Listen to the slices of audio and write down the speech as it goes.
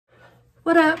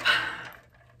What up?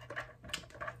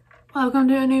 Welcome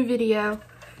to a new video.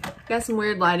 Got some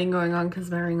weird lighting going on because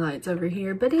my ring light's over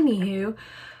here, but anywho,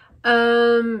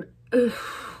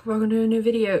 welcome to a new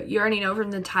video. You already know from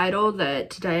the title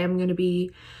that today I'm going to be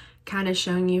kind of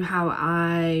showing you how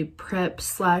I prep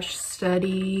 /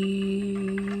 study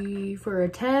for a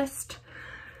test.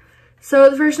 So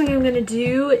the first thing I'm going to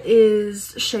do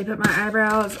is shape up my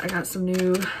eyebrows. I got some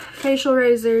new facial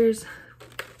razors.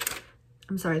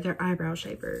 I'm sorry, they're eyebrow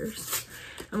shapers.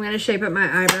 I'm going to shape up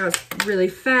my eyebrows really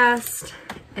fast,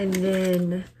 and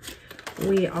then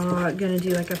we are going to do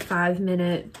like a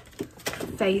 5-minute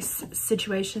face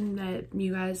situation that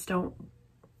you guys don't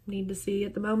need to see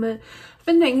at the moment. I've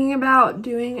been thinking about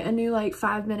doing a new like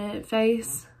 5-minute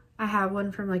face. I have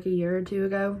one from like a year or two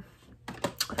ago.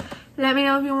 Let me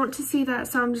know if you want to see that.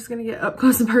 So I'm just going to get up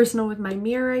close and personal with my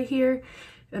mirror right here,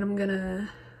 and I'm going to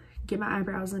get my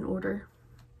eyebrows in order.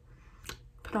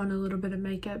 Put on a little bit of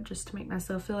makeup just to make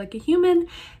myself feel like a human.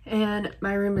 And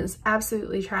my room is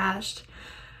absolutely trashed,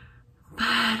 but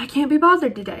I can't be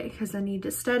bothered today because I need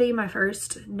to study. My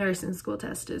first nursing school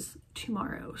test is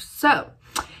tomorrow. So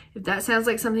if that sounds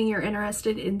like something you're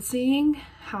interested in seeing,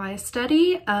 how I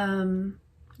study,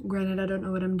 granted I don't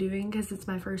know what I'm doing because it's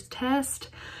my first test,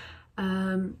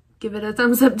 give it a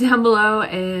thumbs up down below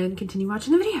and continue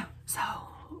watching the video. So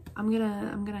I'm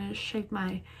gonna shape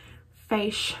my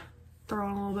face, throw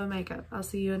on a little bit of makeup. I'll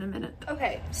see you in a minute.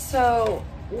 Okay, so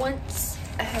once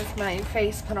I have my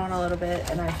face put on a little bit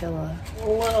and I feel a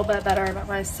little bit better about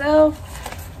myself,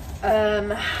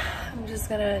 I'm just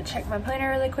gonna check my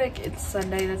planner really quick. It's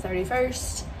Sunday the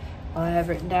 31st. All I have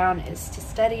written down is to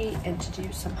study and to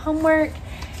do some homework.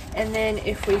 And then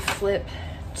if we flip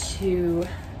to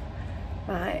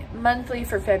my monthly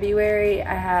for February,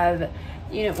 I have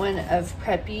Unit 1 of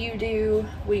Prep U due,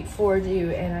 Week 4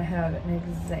 due, and I have an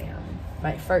exam.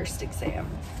 My first exam.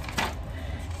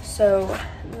 So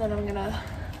then I'm gonna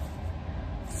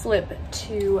flip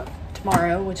to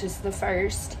tomorrow, which is the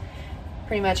 1st.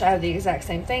 Pretty much I have the exact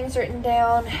same things written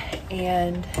down,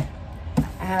 and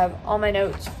I have all my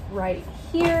notes right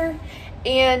here.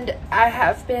 And I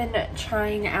have been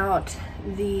trying out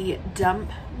the dump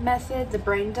method, the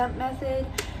brain dump method.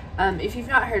 If you've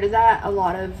not heard of that, a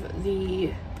lot of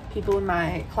the people in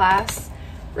my class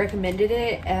recommended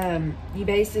it. You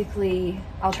basically,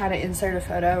 I'll try to insert a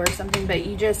photo or something, but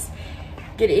you just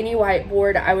get any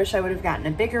whiteboard. I wish I would have gotten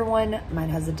a bigger one. Mine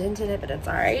has a dent in it, but it's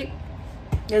all right.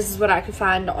 This is what I could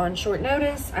find on short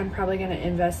notice. I'm probably going to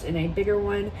invest in a bigger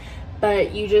one,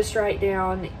 but you just write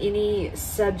down any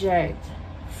subject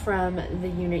from the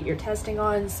unit you're testing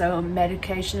on. So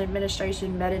medication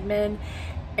administration, MedAdmin,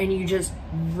 and you just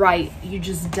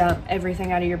dump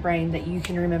everything out of your brain that you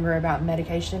can remember about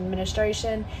medication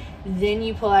administration. Then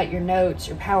you pull out your notes,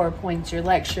 your PowerPoints, your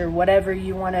lecture, whatever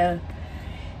you want to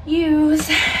use,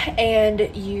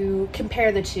 and you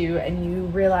compare the two, and you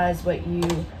realize what you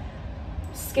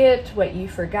skipped, what you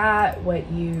forgot,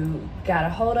 what you got a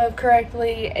hold of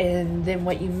correctly, and then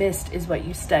what you missed is what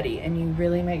you study, and you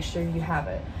really make sure you have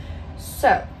it.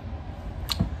 So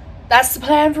that's the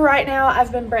plan for right now.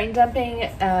 I've been brain dumping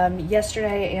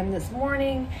yesterday and this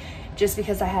morning just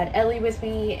because I had Ellie with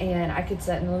me and I could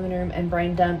sit in the living room and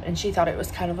brain dump, and she thought it was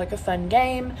kind of like a fun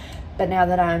game. But now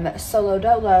that I'm solo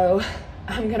dolo,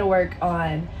 I'm gonna work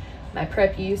on my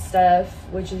Prep U stuff,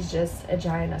 which is just a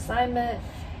giant assignment.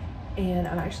 And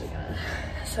I'm actually gonna,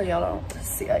 so y'all don't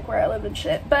see like where I live and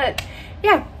shit. But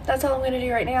yeah, that's all I'm gonna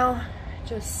do right now.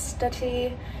 Just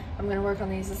study. I'm gonna work on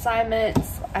these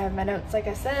assignments. I have my notes, like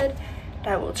I said.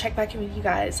 I will check back in with you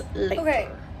guys later. Okay,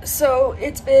 so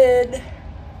it's been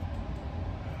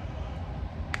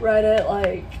right at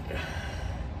like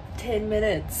 10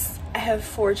 minutes. I have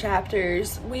 4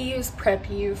 chapters. We use Prep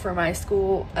U for my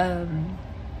school. I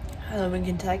live in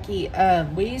Kentucky.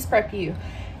 We use Prep U,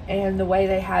 and the way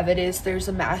they have it is there's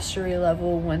a mastery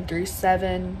level 1 through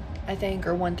 7, I think,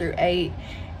 or 1 through 8,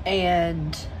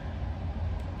 and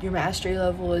your mastery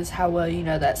level is how well you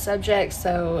know that subject.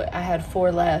 So I had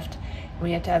 4 left, and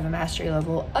we have to have a mastery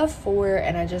level of 4,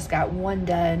 and I just got 1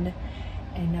 done,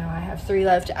 and now I have 3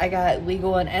 left. I got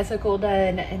legal and ethical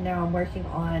done, and now I'm working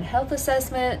on health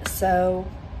assessment. So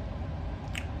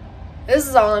this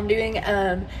is all I'm doing.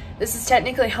 This is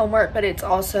technically homework, but it's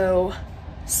also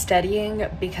studying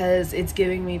because it's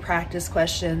giving me practice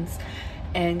questions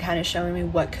and kind of showing me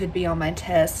what could be on my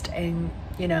test, and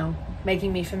you know,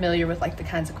 making me familiar with like the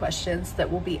kinds of questions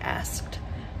that will be asked.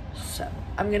 So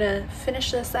I'm gonna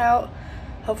finish this out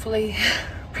hopefully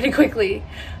pretty quickly.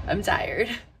 I'm tired.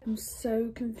 I'm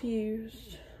so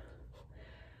confused.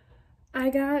 I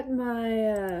got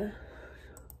my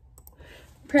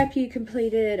Prep You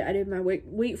completed. I did my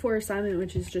week 4 assignment,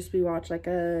 which is just we watched like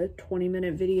a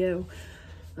 20-minute video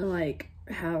on like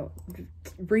how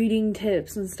reading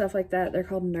tips and stuff like that. They're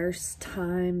called nurse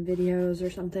time videos or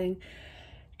something.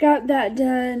 Got that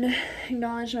done.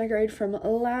 Acknowledged my grade from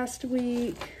last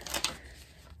week.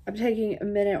 I'm taking a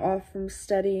minute off from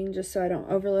studying just so I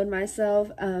don't overload myself.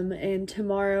 And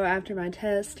tomorrow after my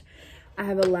test, I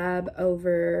have a lab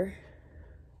over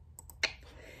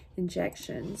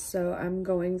injections. So I'm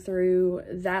going through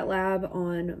that lab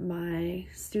on my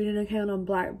student account on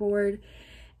Blackboard.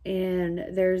 And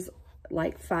there's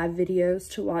like 5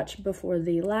 videos to watch before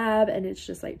the lab. And it's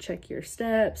just like check your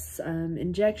steps,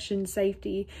 injection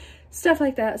safety, stuff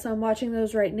like that. So I'm watching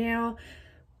those right now.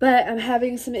 But I'm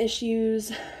having some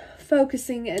issues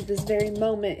focusing at this very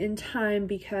moment in time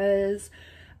because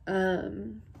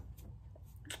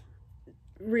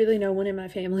really no one in my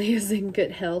family is in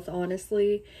good health,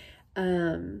 honestly.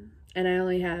 And I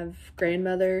only have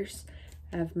grandmothers.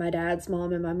 I have my dad's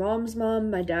mom and my mom's mom.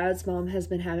 My dad's mom has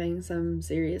been having some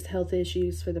serious health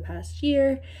issues for the past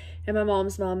year. And my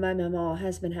mom's mom, my mama,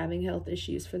 has been having health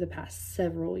issues for the past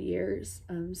several years.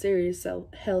 Serious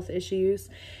health issues.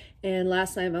 And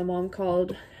last night my mom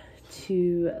called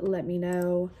to let me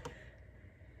know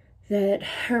that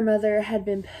her mother had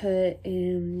been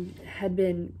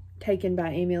taken by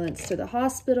ambulance to the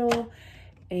hospital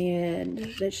and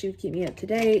that she would keep me up to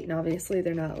date. And obviously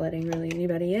they're not letting really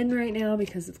anybody in right now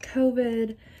because of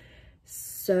COVID.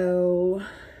 So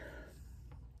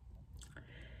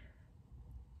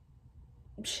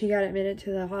she got admitted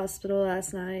to the hospital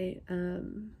last night.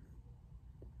 And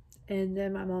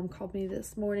then my mom called me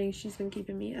this morning. She's been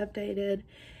keeping me updated.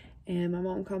 And my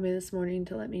mom called me this morning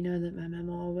to let me know that my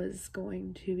mama was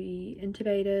going to be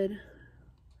intubated.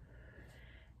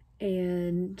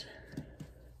 And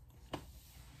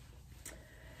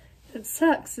it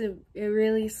sucks. It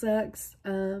really sucks.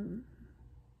 I'm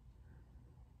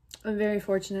very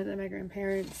fortunate that my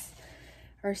grandparents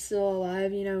are still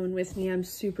alive, you know, and with me. I'm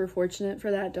super fortunate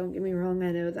for that. Don't get me wrong,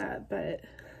 I know that. But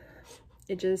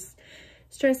it just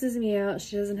stresses me out.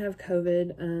 She doesn't have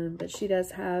COVID, but she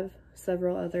does have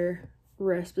several other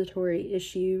respiratory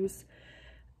issues.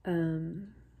 So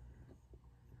I'm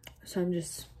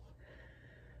just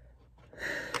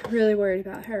really worried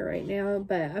about her right now.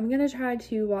 But I'm gonna try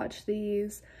to watch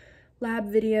these lab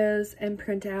videos and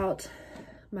print out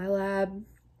my lab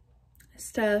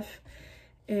stuff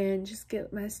and just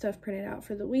get my stuff printed out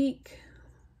for the week.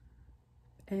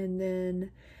 And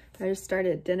then I just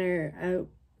started dinner.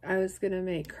 I was gonna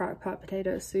make crock pot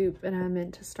potato soup and I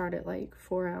meant to start it like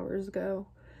 4 hours ago.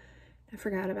 I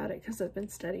forgot about it because I've been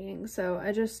studying. So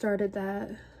I just started that.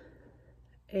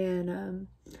 And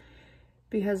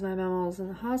because my mama's in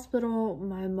the hospital,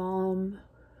 my mom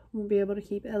won't be able to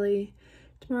keep Ellie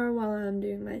tomorrow while I'm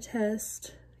doing my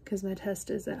test. Because my test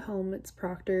is at home. It's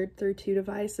proctored through 2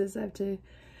 devices. I'm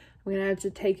gonna have to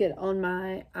take it on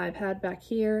my iPad back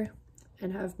here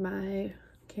and have my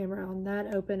camera on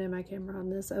that open and my camera on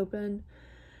this open.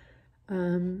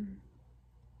 I'm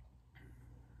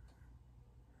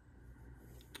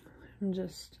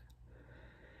just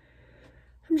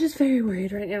very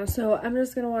worried right now. So I'm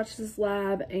just gonna watch this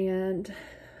lab and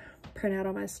print out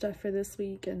all my stuff for this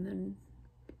week and then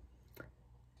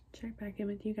check back in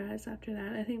with you guys after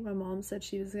that. I think my mom said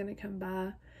she was gonna come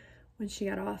by when she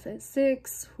got off at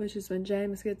 6, which is when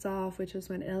James gets off, which is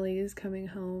when Ellie is coming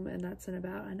home, and that's in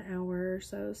about an hour or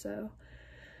so. So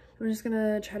I'm just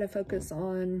gonna try to focus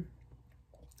on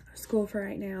school for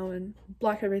right now and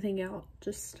block everything out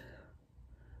just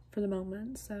for the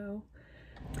moment. So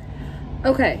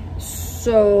okay,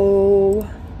 so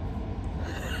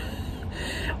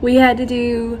we had to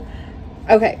do,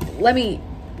 okay, let me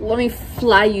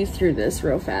fly you through this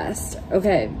real fast.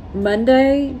 Okay,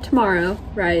 Monday, tomorrow,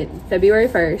 right, February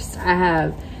 1st, I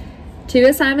have 2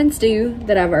 assignments due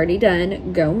that I've already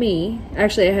done. Go me.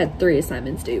 Actually, I had 3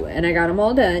 assignments due and I got them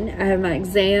all done. I have my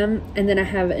exam and then I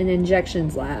have an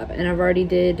injections lab and I've already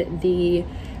did the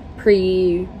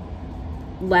pre-lab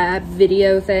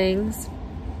video things.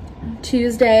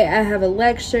 Tuesday, I have a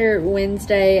lecture.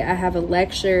 Wednesday, I have a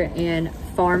lecture and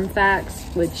farm facts,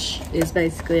 which is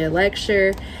basically a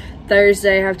lecture.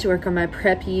 Thursday, I have to work on my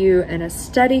Prep You and a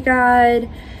study guide.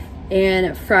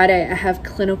 And Friday, I have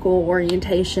clinical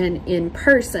orientation in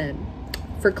person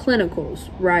for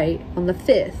clinicals, right, on the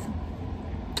 5th.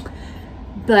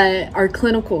 But our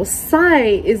clinical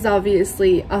site is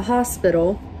obviously a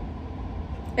hospital.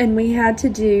 And we had to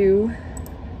do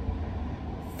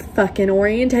fucking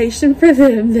orientation for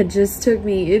them that just took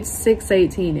me, it's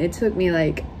 6:18. It took me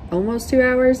like almost 2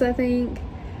 hours, I think.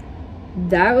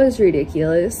 That was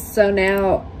ridiculous. So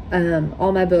now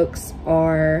All my books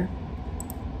are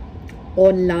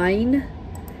online,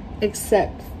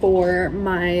 except for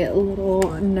my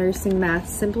little Nursing Math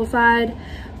Simplified,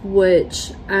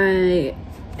 which I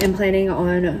am planning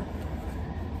on.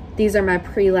 These are my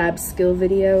pre-lab skill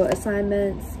video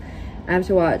assignments. I have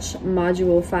to watch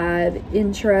Module 5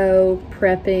 intro,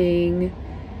 prepping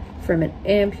from an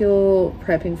ampule,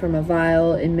 prepping from a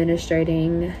vial,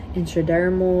 administrating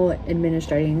intradermal,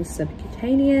 administrating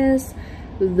subcutaneous,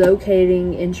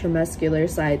 locating intramuscular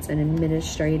sites, and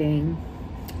administrating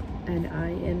an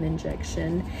IM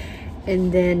injection.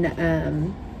 And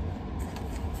then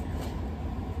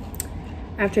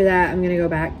after that, I'm gonna go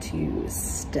back to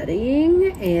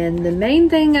studying. And the main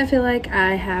thing I feel like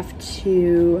I have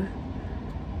to,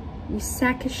 you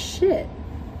sack of shit,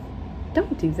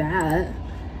 don't do that.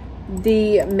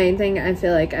 The main thing I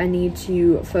feel like I need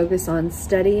to focus on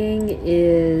studying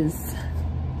is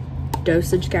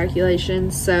dosage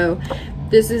calculations. So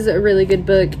this is a really good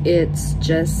book. It's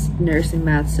just Nursing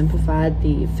Math Simplified,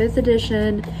 the 5th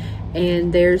edition,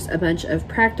 and there's a bunch of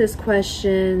practice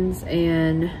questions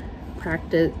and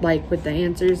practice like with the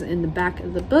answers in the back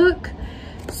of the book.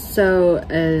 So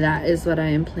that is what I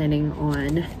am planning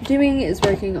on doing, is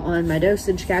working on my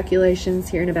dosage calculations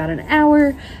here in about an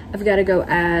hour. I've got to go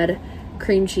add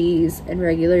cream cheese and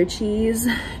regular cheese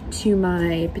to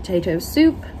my potato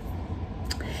soup.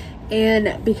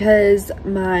 And because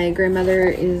my grandmother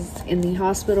is in the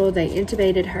hospital, they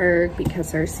intubated her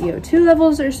because her CO2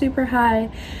 levels are super high.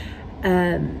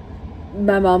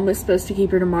 My mom was supposed to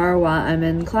keep her tomorrow while I'm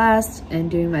in class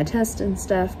and doing my test and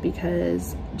stuff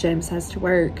because James has to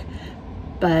work.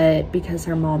 But because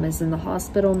her mom is in the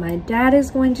hospital, my dad is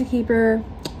going to keep her,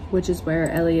 which is where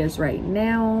Ellie is right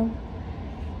now.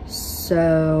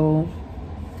 So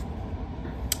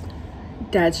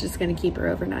Dad's just gonna keep her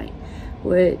overnight,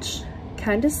 which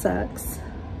kind of sucks,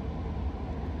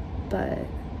 but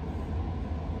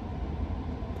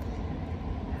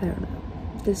I don't know.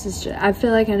 This is just, I feel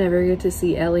like I never get to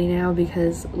see Ellie now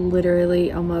because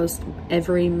literally almost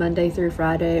every Monday through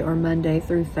Friday or Monday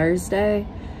through Thursday,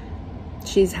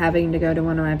 she's having to go to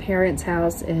one of my parents'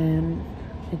 house, and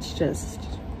it's just,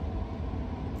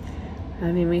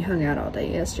 I mean, we hung out all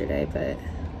day yesterday, but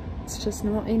it's just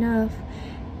not enough.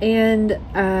 And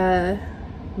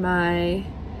my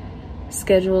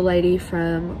schedule lady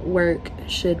from work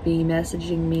should be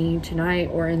messaging me tonight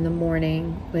or in the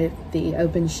morning with the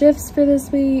open shifts for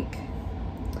this week.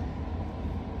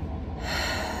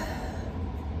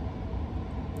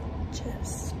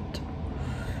 Just,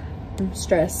 I'm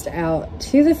stressed out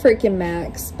to the freaking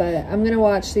max, but I'm gonna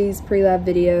watch these pre-lab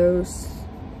videos,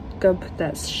 go put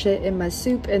that shit in my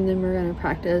soup, and then we're gonna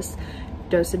practice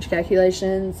dosage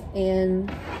calculations. And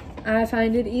I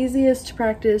find it easiest to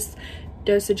practice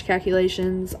dosage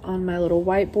calculations on my little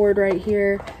whiteboard right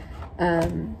here,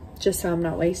 just so I'm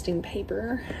not wasting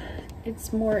paper.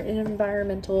 It's more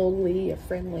environmentally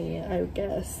friendly, I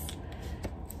guess.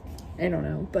 I don't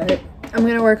know, but I'm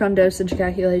gonna work on dosage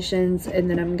calculations, and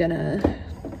then I'm gonna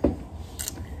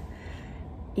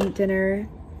eat dinner.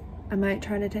 I might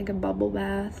try to take a bubble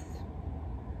bath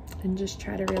and just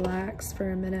try to relax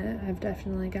for a minute. I've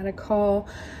definitely got to call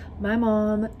my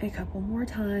mom a couple more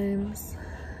times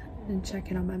and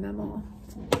check in on my memo.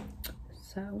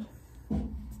 So,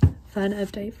 fun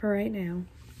update for right now.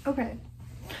 Okay.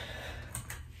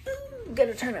 I'm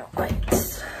gonna turn out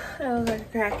lights. I look like a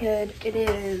crackhead. It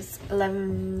is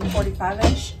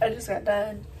 11:45-ish. I just got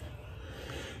done.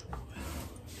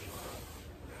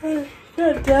 I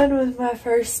got done with my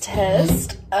first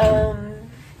test.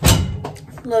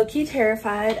 Low-key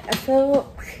terrified. I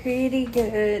feel pretty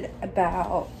good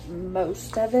about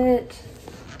most of it.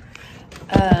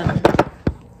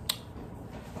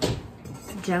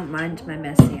 Don't mind my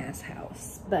messy ass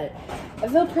house, but I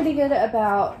feel pretty good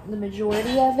about the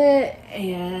majority of it,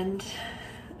 and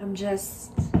I'm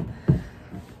just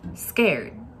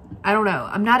scared. I don't know.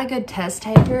 I'm not a good test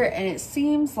taker, and it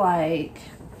seems like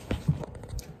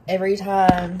every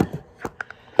time,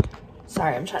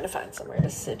 sorry, I'm trying to find somewhere to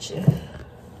sit you.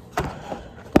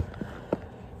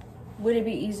 Would it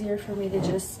be easier for me to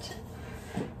just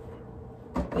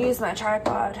use my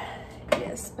tripod?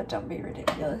 Yes, but don't be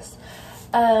ridiculous.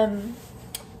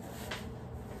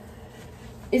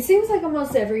 It seems like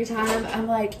almost every time I'm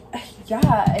like,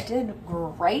 yeah, I did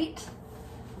great,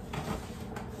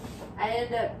 I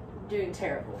end up doing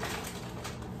terrible.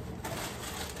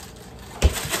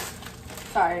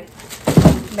 Sorry,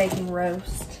 making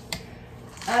roast.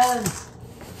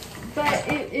 But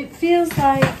it feels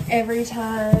like every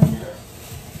time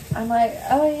I'm like,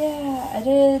 oh yeah, I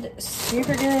did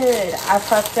super good. I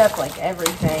fucked up like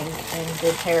everything and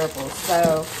did terrible.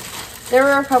 So there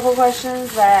were a couple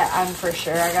questions that I'm for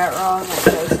sure I got wrong, like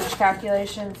dosage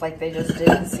calculations, like they just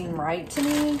didn't seem right to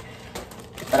me.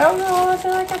 But overall, I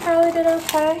feel like I probably did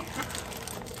okay.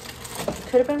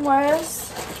 Could have been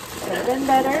worse. Could have been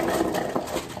better.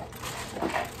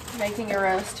 Making a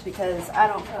roast because I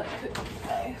don't feel like cooking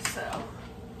today, so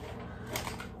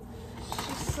it's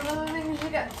just some of the things you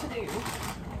got to do.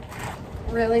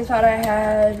 Really thought I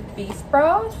had beef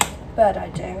broth, but I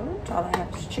don't. All I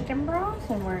have is chicken broth,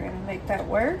 and we're gonna make that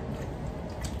work.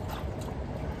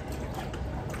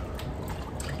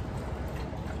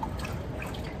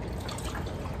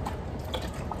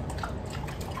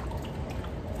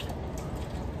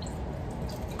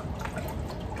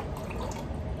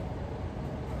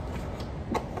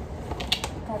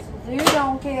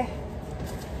 Donkey.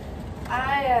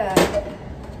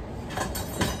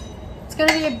 It's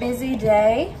gonna be a busy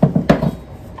day.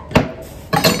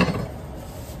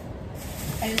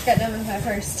 I just got done with my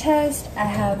first test. I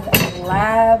have a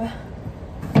lab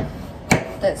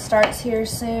that starts here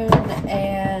soon,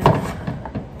 and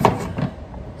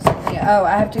something. Oh,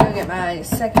 I have to go get my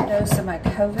second dose of my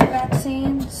COVID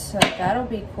vaccine, so that'll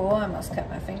be cool. I almost cut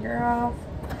my finger off.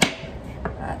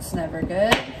 That's never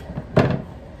good.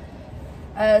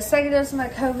 Second dose of my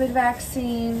COVID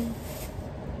vaccine,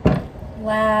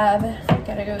 lab,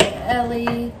 gotta go get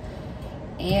Ellie,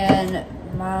 and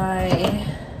my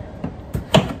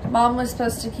mom was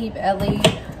supposed to keep Ellie.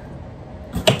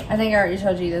 I think I already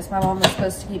told you this. My mom was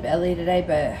supposed to keep Ellie today,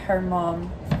 but her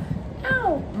mom,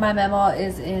 my mama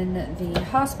is in the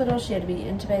hospital. She had to be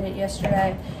intubated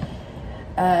yesterday,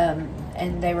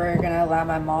 and they were gonna allow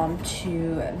my mom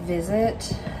to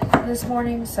visit this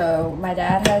morning. So my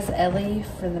dad has Ellie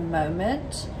for the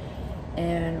moment,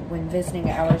 and when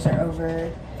visiting hours are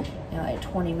over, like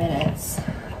 20 minutes,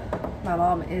 my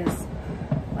mom is,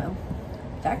 well,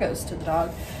 that goes to the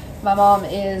dog. My mom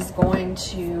is going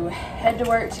to head to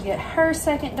work to get her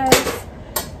second dose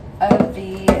of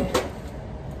the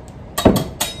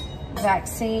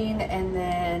vaccine, and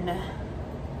then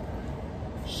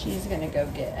she's gonna go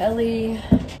get Ellie.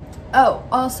 Oh,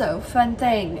 also, fun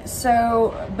thing.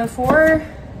 So, before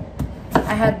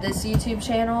I had this YouTube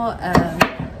channel,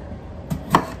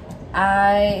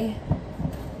 I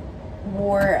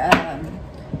wore,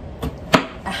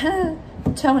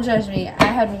 don't judge me, I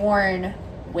had worn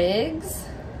wigs,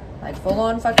 like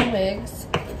full-on fucking wigs,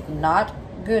 not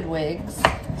good wigs,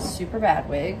 super bad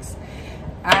wigs.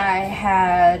 I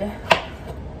had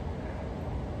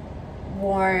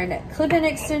worn clip-in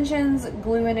extensions,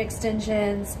 glue-in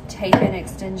extensions, tape-in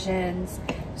extensions,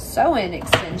 sew-in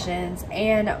extensions,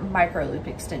 and micro-loop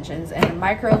extensions. And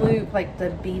micro-loop, like the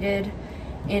beaded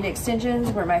in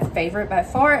extensions, were my favorite by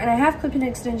far. And I have clip-in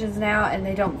extensions now, and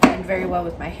they don't blend very well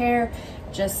with my hair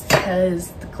just because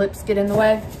the clips get in the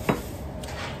way.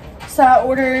 So I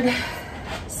ordered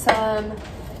some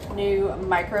new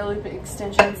micro-loop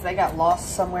extensions. They got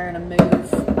lost somewhere in a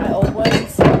move, my old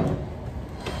ones.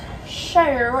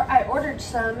 Sure, I ordered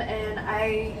some, and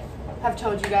I have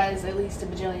told you guys at least a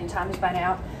bajillion times by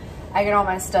now, I get all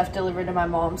my stuff delivered to my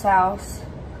mom's house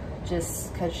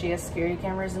just because she has security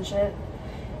cameras and shit,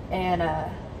 and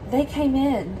they came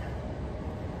in.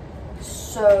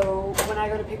 So when I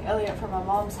go to pick Ellie up from my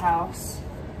mom's house,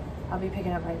 I'll be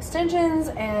picking up my extensions,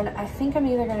 and I think I'm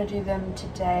either going to do them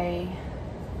today.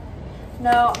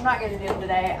 No, I'm not going to do them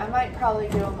today. I might probably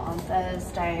do them on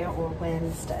Thursday or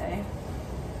Wednesday.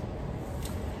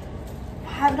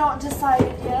 Have not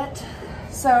decided yet.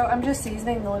 So I'm just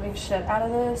seasoning the living shit out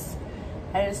of this.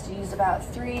 I just used about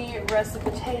 3 russet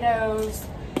potatoes,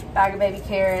 bag of baby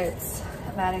carrots.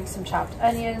 I'm adding some chopped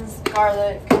onions,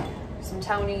 garlic, some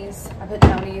Tonys. I put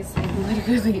Tonys in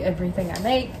literally everything I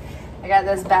make. I got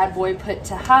this bad boy put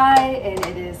to high, and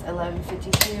it is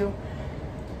 11:52.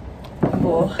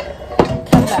 We'll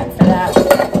come back for that.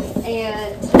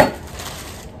 And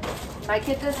my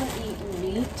kid doesn't eat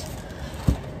meat.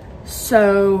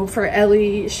 So for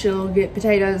Ellie, she'll get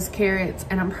potatoes, carrots,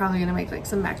 and I'm probably gonna make like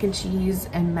some mac and cheese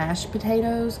and mashed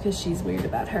potatoes because she's weird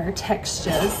about her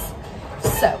textures.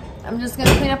 So I'm just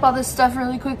gonna clean up all this stuff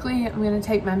really quickly. I'm gonna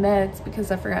take my meds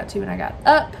because I forgot to when I got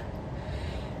up.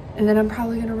 And then I'm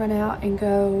probably gonna run out and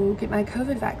go get my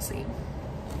COVID vaccine.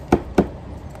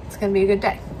 It's gonna be a good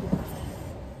day.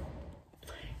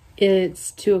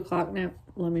 It's 2 o'clock now.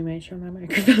 Let me make sure my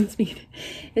microphone's muted.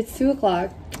 It's 2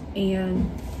 o'clock,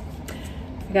 and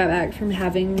I got back from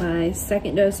having my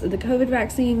second dose of the COVID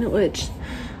vaccine, which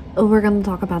we're going to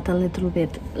talk about a little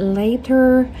bit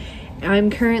later. I'm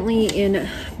currently in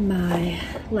my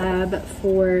lab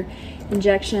for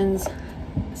injections.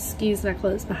 Excuse my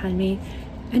clothes behind me.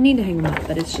 I need to hang them up,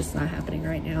 but it's just not happening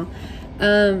right now.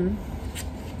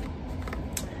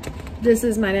 This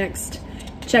is my next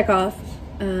check off.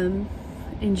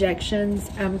 Injections.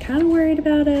 I'm kind of worried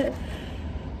about it.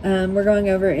 We're going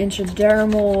over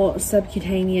intradermal,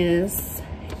 subcutaneous,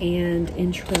 and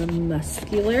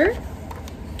intramuscular,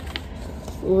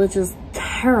 which is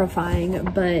terrifying,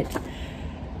 but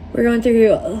we're going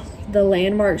through the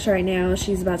landmarks right now.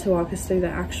 She's about to walk us through the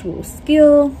actual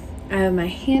skill. I have my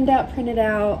handout printed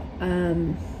out. I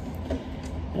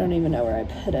don't even know where I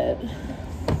put it.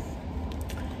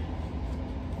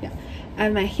 I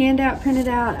have my handout printed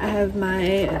out. I have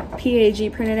my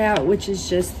PAG printed out, which is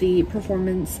just the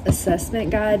performance assessment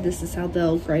guide. This is how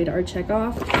they'll grade our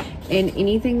checkoff. And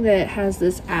anything that has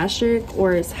this asterisk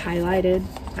or is highlighted,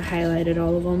 I highlighted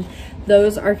all of them,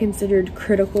 those are considered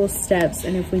critical steps.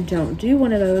 And if we don't do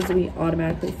one of those, we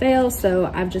automatically fail.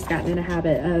 So I've just gotten in a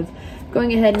habit of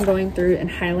going ahead and going through and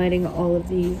highlighting all of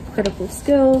the critical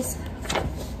skills.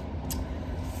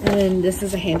 And this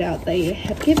is a handout they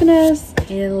have given us,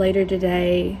 and later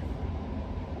today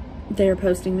they're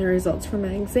posting the results for my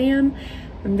exam.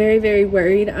 I'm very, very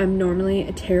worried. I'm normally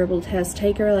a terrible test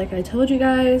taker, like I told you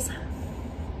guys.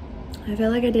 I feel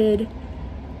like I did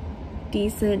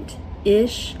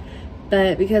decent-ish,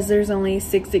 but because there's only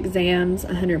 6 exams,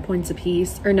 100 points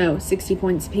apiece, or no, 60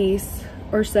 points apiece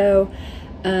or so,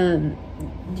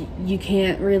 you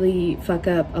can't really fuck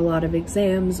up a lot of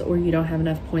exams, or you don't have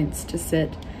enough points to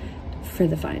sit for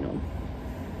the final.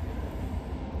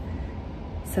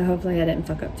 So hopefully I didn't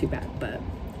fuck up too bad, but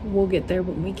we'll get there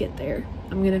when we get there.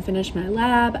 I'm gonna finish my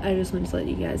lab. I just wanted to let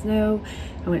you guys know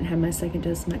I went and had my second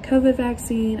dose of my COVID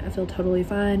vaccine. I feel totally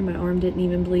fine. My arm didn't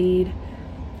even bleed.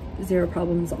 0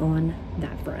 problems on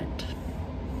that front.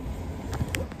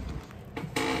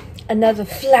 Another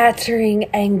flattering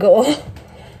angle.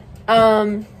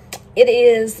 It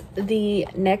is the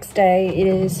next day. It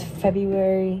is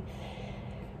February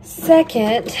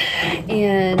 2nd,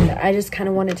 and I just kind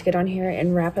of wanted to get on here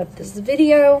and wrap up this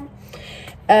video.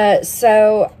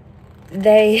 So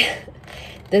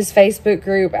this Facebook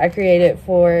group I created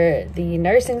for the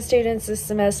nursing students this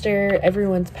semester,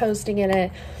 everyone's posting in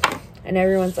it, and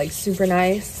everyone's like super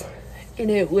nice in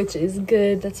it, which is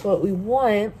good. That's what we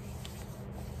want.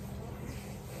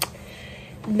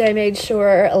 They made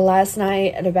sure last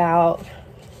night at about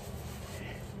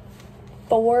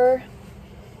 4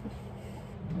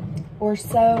 or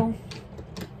so,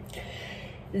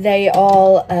 they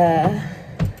all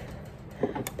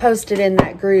posted in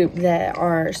that group that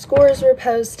our scores were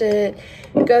posted.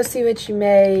 Go see what you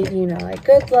made, you know, like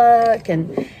good luck.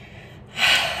 And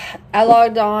I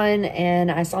logged on and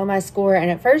I saw my score,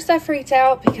 and at first I freaked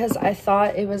out because I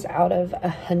thought it was out of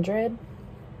 100,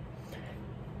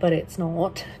 but it's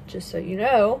not, just so you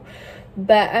know.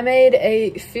 But I made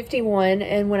a 51,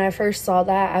 and when I first saw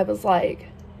that, I was like,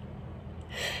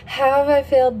 how have I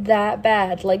failed that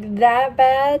bad? Like, that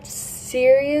bad?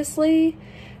 Seriously?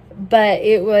 But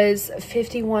it was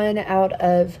 51 out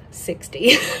of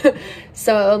 60.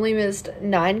 So I only missed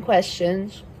 9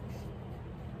 questions.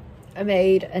 I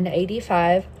made an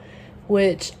 85,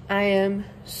 which I am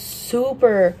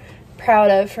super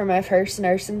proud of for my first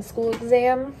nursing school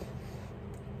exam.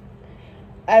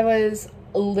 I was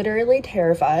literally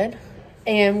terrified.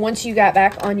 And once you got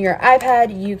back on your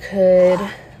iPad, you could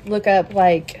look up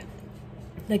like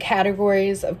the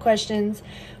categories of questions,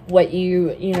 what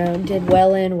you know, did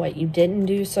well in, what you didn't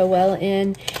do so well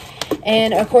in.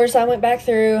 And of course I went back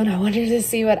through and I wanted to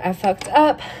see what I fucked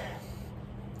up.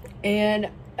 And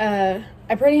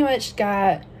I pretty much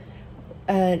got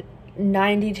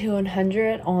 90 to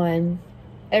 100 on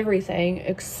everything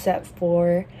except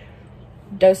for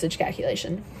dosage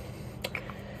calculation,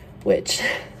 which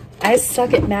I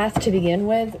suck at math to begin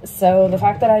with. So the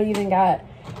fact that I even got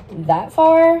that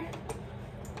far,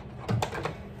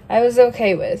 I was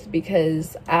okay with,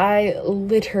 because I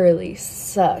literally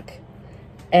suck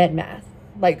at math,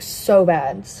 like so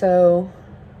bad. So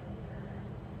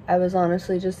I was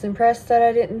honestly just impressed that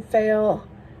I didn't fail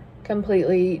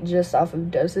completely just off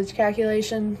of dosage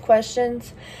calculation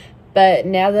questions. But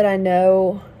now that I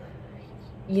know,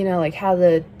 you know, like how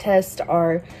the tests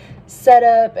are set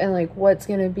up and like what's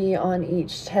going to be on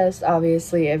each test,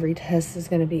 obviously every test is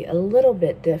going to be a little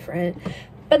bit different,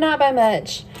 but not by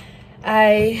much.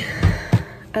 I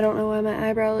don't know why my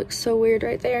eyebrow looks so weird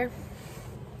right there.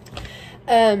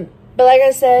 But like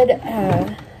I said,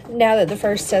 now that the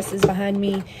first test is behind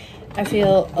me, I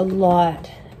feel a lot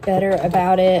better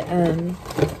about it.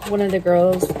 One of the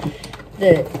girls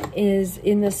that is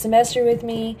in the semester with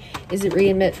me is at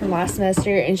re-admit from last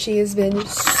semester, and she has been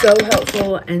so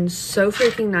helpful and so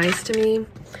freaking nice to me.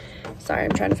 Sorry,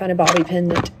 I'm trying to find a bobby pin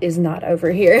that is not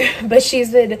over here. But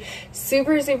she's been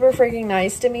super, super freaking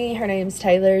nice to me. Her name's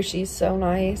Taylor. She's so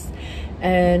nice.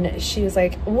 And she was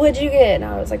like, what'd you get? And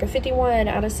I was like, a 51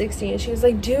 out of 60. And she was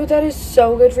like, dude, that is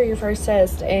so good for your first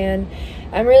test. And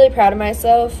I'm really proud of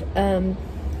myself. And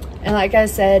like I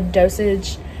said,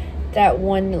 dosage, that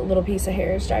one little piece of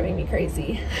hair is driving me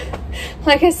crazy.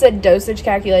 Like I said, dosage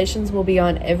calculations will be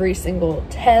on every single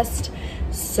test.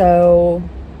 So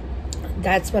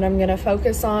that's what I'm going to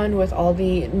focus on with all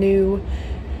the new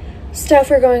stuff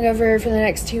we're going over for the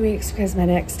next 2 weeks, because my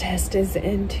next test is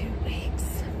in 2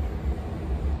 weeks.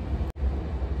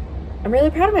 I'm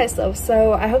really proud of myself.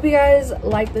 So I hope you guys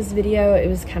like this video. It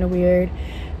was kind of weird.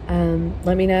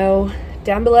 Let me know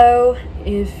down below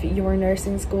if you're in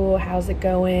nursing school, how's it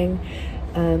going?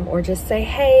 Or just say,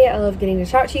 hey, I love getting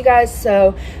to talk to you guys.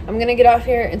 So I'm going to get off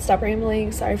here and stop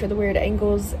rambling. Sorry for the weird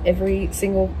angles every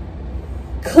single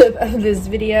clip of this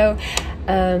video.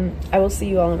 I will see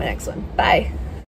you all in my next one. Bye.